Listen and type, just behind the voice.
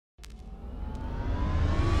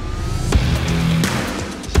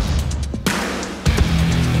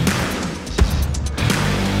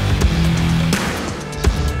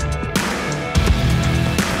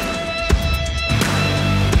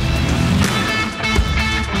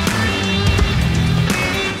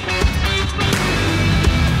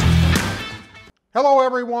Hello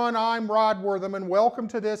everyone, I'm Rod Wortham and welcome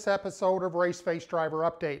to this episode of Raceface Driver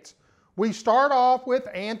Updates. We start off with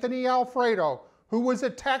Anthony Alfredo, who was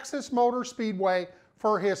at Texas Motor Speedway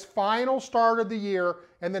for his final start of the year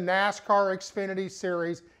in the NASCAR Xfinity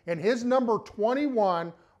Series in his number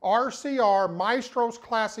 21 RCR Maestros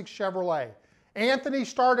Classic Chevrolet. Anthony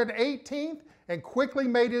started 18th and quickly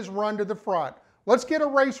made his run to the front. Let's get a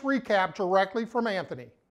race recap directly from Anthony.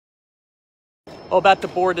 About the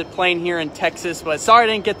boarded plane here in Texas, but sorry I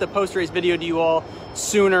didn't get the post-race video to you all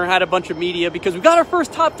sooner. Had a bunch of media because we got our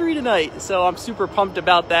first top 3 tonight, so I'm super pumped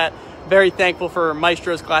about that. Very thankful for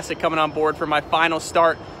Maestros Classic coming on board for my final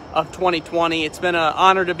start of 2020. It's been an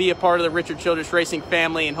honor to be a part of the Richard Childress Racing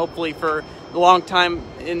family and hopefully for a long time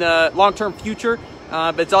in the long-term future.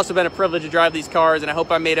 But it's also been a privilege to drive these cars, and I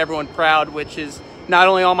hope I made everyone proud, which is not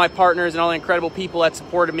only all my partners and all the incredible people that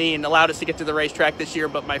supported me and allowed us to get to the racetrack this year,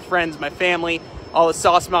 but my friends, my family, all the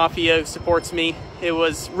Sauce Mafia who supports me. It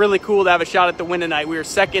was really cool to have a shot at the win tonight. We were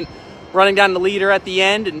second, running down the leader at the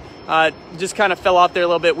end, and just kind of fell off there a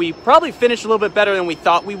little bit. We probably finished a little bit better than we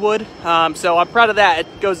thought we would, so I'm proud of that.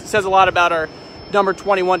 It says a lot about our number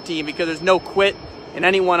 21 team because there's no quit in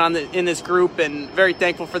anyone in this group, and very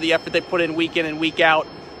thankful for the effort they put in week in and week out.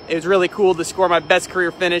 It was really cool to score my best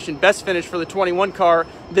career finish and best finish for the 21 car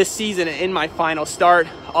this season in my final start,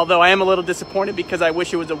 although I am a little disappointed because I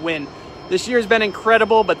wish it was a win. This year has been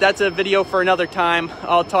incredible, but that's a video for another time.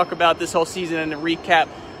 I'll talk about this whole season and a recap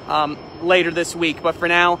later this week. But for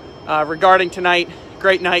now, regarding tonight,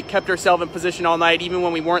 great night, kept ourselves in position all night. Even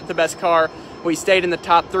when we weren't the best car, we stayed in the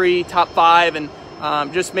top 3, top 5,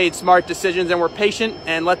 and just made smart decisions and were patient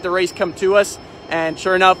and let the race come to us. And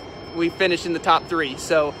sure enough, we finished in the top 3.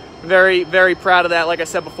 So very, very proud of that, like I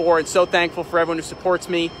said before, and so thankful for everyone who supports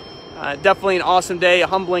me. Definitely an awesome day, a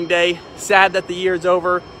humbling day. Sad that the year is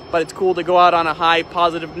over, but it's cool to go out on a high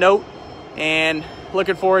positive note, and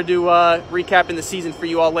looking forward to recapping the season for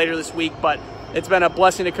you all later this week. But it's been a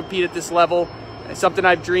blessing to compete at this level. It's something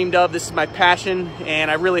I've dreamed of. This is my passion, and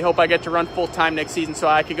I really hope I get to run full-time next season so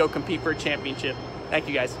I could go compete for a championship. Thank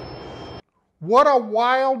you, guys. What a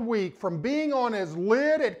wild week, from being on his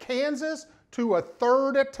lid at Kansas to a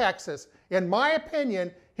third at Texas. In my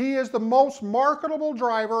opinion, he is the most marketable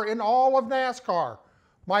driver in all of NASCAR.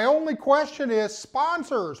 My only question is,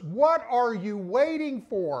 sponsors, what are you waiting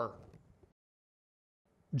for?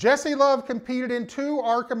 Jesse Love competed in 2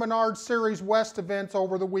 ARCA Menard Series West events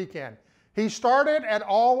over the weekend. He started at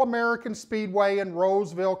All-American Speedway in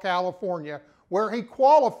Roseville, California, where he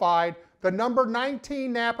qualified the number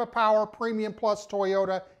 19 Napa Power Premium Plus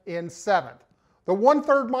Toyota in 7th. The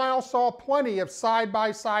 1/3 mile saw plenty of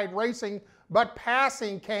side-by-side racing, but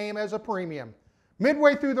passing came as a premium.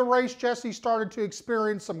 Midway through the race, Jesse started to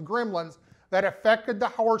experience some gremlins that affected the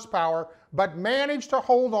horsepower, but managed to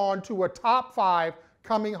hold on to a top 5,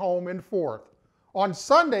 coming home in 4th. On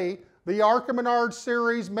Sunday, the ARCA Menard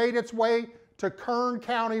Series made its way to Kern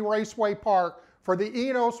County Raceway Park for the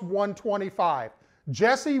Enos 125.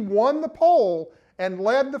 Jesse won the pole and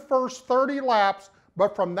led the first 30 laps,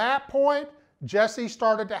 but from that point, Jesse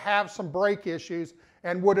started to have some brake issues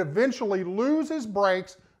and would eventually lose his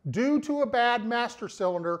brakes due to a bad master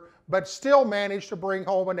cylinder, but still managed to bring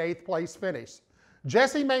home an 8th place finish.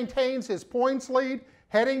 Jesse maintains his points lead,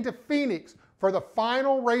 heading to Phoenix for the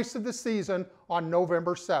final race of the season on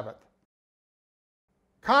November 7th.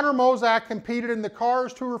 Connor Mosack competed in the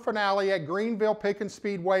Cars Tour finale at Greenville Pickens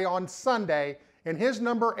Speedway on Sunday in his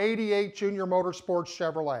number 88 Junior Motorsports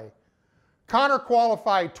Chevrolet. Connor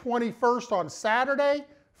qualified 21st on Saturday,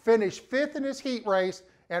 finished 5th in his heat race,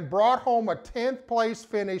 and brought home a 10th place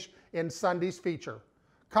finish in Sunday's feature.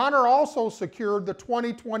 Connor also secured the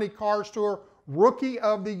 2020 Cars Tour Rookie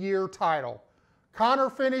of the Year title. Connor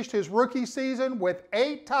finished his rookie season with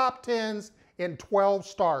 8 top 10s in 12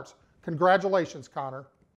 starts. Congratulations, Connor.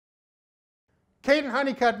 Caden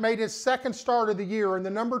Honeycutt made his 2nd start of the year in the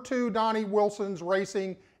number 2 Donnie Wilson's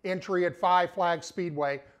Racing entry at Five Flags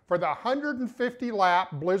Speedway for the 150-lap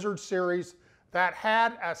Blizzard Series that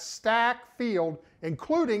had a stacked field,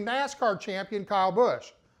 including NASCAR champion Kyle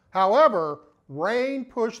Busch. However, rain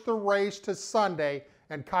pushed the race to Sunday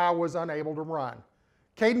and Kyle was unable to run.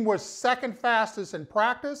 Caden was 2nd fastest in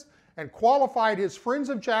practice and qualified his Friends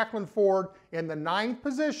of Jacqueline Ford in the 9th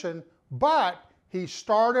position, but he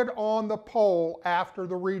started on the pole after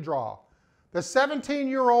the redraw. The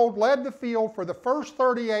 17-year-old led the field for the first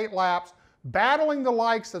 38 laps, battling the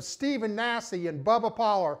likes of Stephen Nasse and Bubba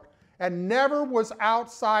Pollard, and never was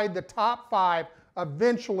outside the top 5,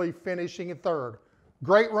 eventually finishing in 3rd.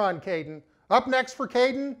 Great run, Caden. Up next for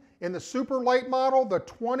Caden, in the super late model, the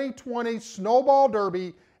 2020 Snowball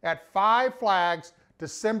Derby at Five Flags,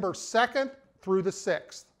 December 2nd through the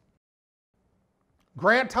 6th.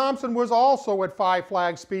 Grant Thompson was also at Five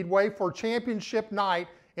Flags Speedway for championship night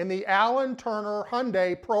in the Alan Turner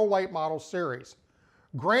Hyundai Pro Late Model Series.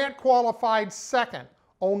 Grant qualified second,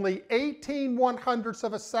 only 18/100ths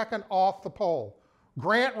of a second off the pole.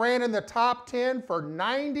 Grant ran in the top 10 for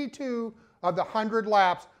 92 of the 100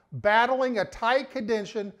 laps, battling a tight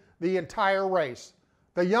condition the entire race.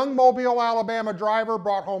 The young Mobile, Alabama driver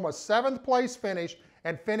brought home a 7th place finish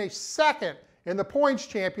and finished second in the points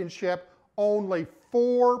championship, only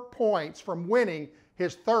 4 points from winning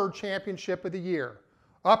his 3rd championship of the year.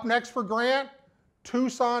 Up next for Grant,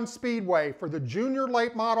 Tucson Speedway for the Junior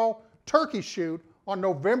Late Model Turkey Shoot on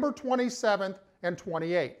November 27th and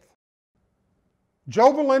 28th.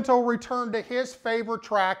 Joe Valento returned to his favorite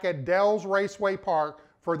track at Dells Raceway Park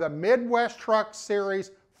for the Midwest Truck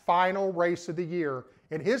Series final race of the year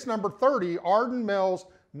in his number 30 Arden Mills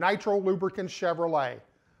Nitro Lubricant Chevrolet.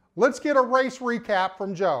 Let's get a race recap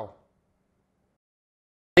from Joe.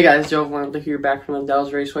 Hey guys, Joe Valento here, back from the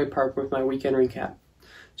Dells Raceway Park with my weekend recap.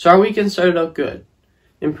 So our weekend started out good.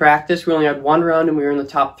 In practice, we only had 1 round and we were in the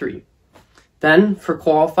top 3. Then, for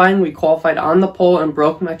qualifying, we qualified on the pole and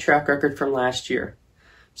broke my track record from last year.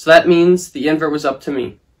 So that means the invert was up to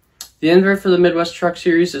me. The invert for the Midwest Truck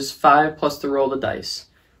Series is 5 plus the roll of the dice.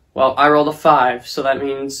 Well, I rolled a 5, so that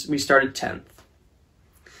means we started 10th.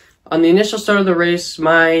 On the initial start of the race,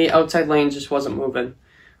 my outside lane just wasn't moving.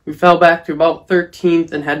 We fell back to about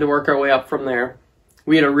 13th and had to work our way up from there.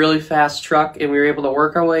 We had a really fast truck and we were able to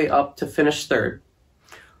work our way up to finish 3rd.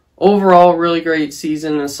 Overall, really great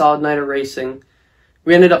season and a solid night of racing.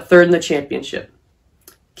 We ended up 3rd in the championship.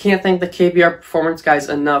 Can't thank the KBR Performance guys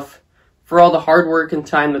enough for all the hard work and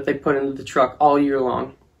time that they put into the truck all year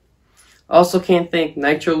long. Also can't thank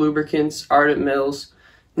Nitro Lubricants, Ardent Mills,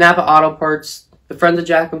 Napa Auto Parts, the Friends of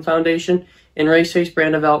Jacklin Foundation, and Race Face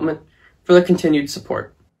Brand Development for their continued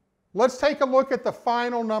support. Let's take a look at the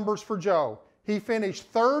final numbers for Joe. He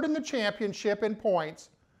finished 3rd in the championship in points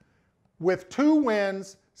with 2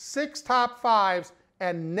 wins, 6 top 5s,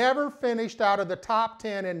 and never finished out of the top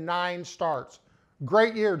 10 in 9 starts.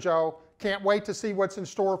 Great year, Joe. Can't wait to see what's in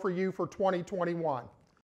store for you for 2021.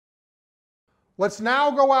 Let's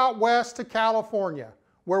now go out west to California,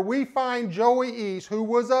 where we find Joey East, who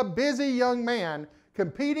was a busy young man,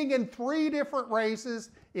 competing in 3 different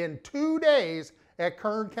races in 2 days at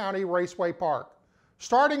Kern County Raceway Park.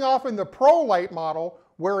 Starting off in the Pro Late Model,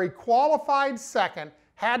 where he qualified second,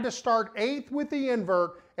 had to start 8th with the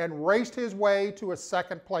invert, and raced his way to a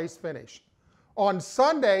 2nd place finish. On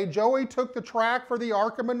Sunday, Joey took the track for the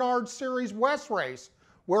ARCA Menards Series West race,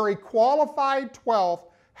 where he qualified 12th,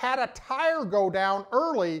 had a tire go down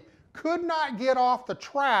early, could not get off the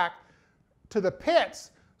track to the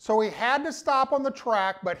pits, so he had to stop on the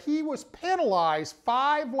track, but he was penalized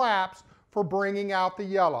 5 laps for bringing out the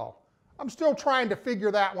yellow. I'm still trying to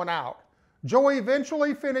figure that one out. Joey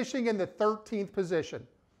eventually finishing in the 13th position.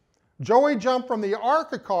 Joey jumped from the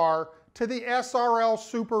ARCA car to the SRL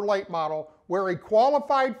Super Late Model, where he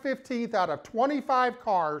qualified 15th out of 25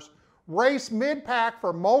 cars, raced mid-pack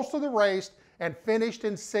for most of the race, and finished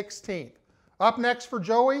in 16th. Up next for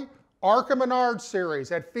Joey, ARCA Menards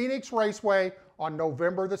Series at Phoenix Raceway on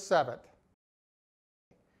November the 7th.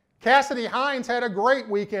 Cassidy Hines had a great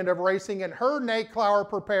weekend of racing in her Nate Clower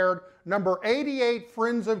prepared number 88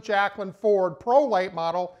 Friends of Jacklin Ford Pro Late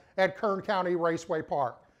Model at Kern County Raceway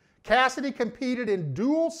Park. Cassidy competed in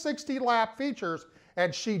dual 60-lap features,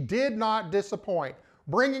 and she did not disappoint,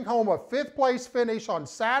 bringing home a 5th place finish on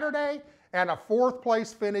Saturday and a 4th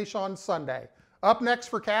place finish on Sunday. Up next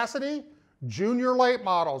for Cassidy, Junior Late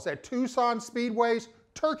Models at Tucson Speedway's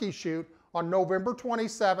Turkey Shoot on November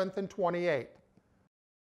 27th and 28th.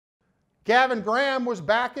 Gavin Graham was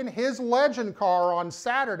back in his legend car on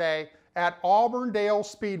Saturday at Auburndale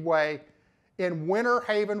Speedway in Winter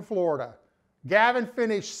Haven, Florida. Gavin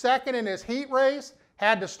finished 2nd in his heat race,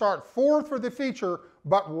 had to start 4th for the feature,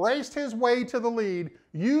 but raced his way to the lead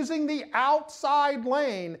using the outside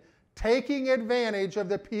lane, taking advantage of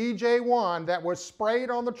the PJ1 that was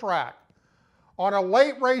sprayed on the track. On a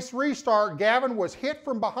late race restart, Gavin was hit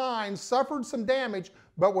from behind, suffered some damage,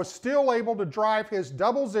 but was still able to drive his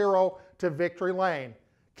 00 to victory lane.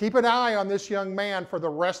 Keep an eye on this young man for the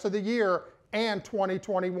rest of the year and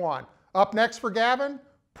 2021. Up next for Gavin,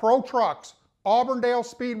 Pro Trucks, Auburndale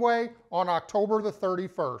Speedway on October the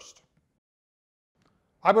 31st.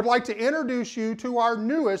 I would like to introduce you to our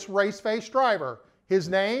newest race face driver. His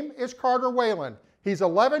name is Carter Whalen. He's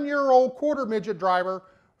an 11-year-old quarter midget driver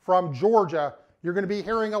from Georgia. You're going to be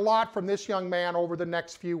hearing a lot from this young man over the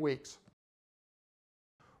next few weeks.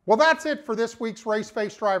 Well, that's it for this week's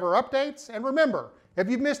Raceface Driver Updates. And remember, if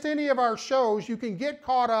you've missed any of our shows, you can get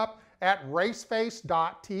caught up at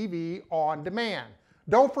raceface.tv on demand.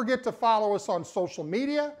 Don't forget to follow us on social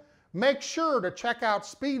media. Make sure to check out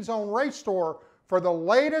Speed Zone Race Store for the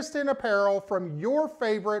latest in apparel from your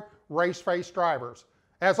favorite Raceface drivers.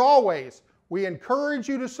 As always, we encourage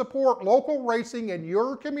you to support local racing in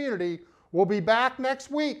your community. We'll be back next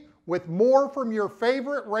week with more from your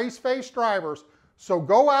favorite Raceface drivers. So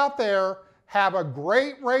go out there, have a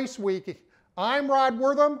great race week. I'm Rod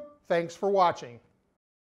Wortham. Thanks for watching.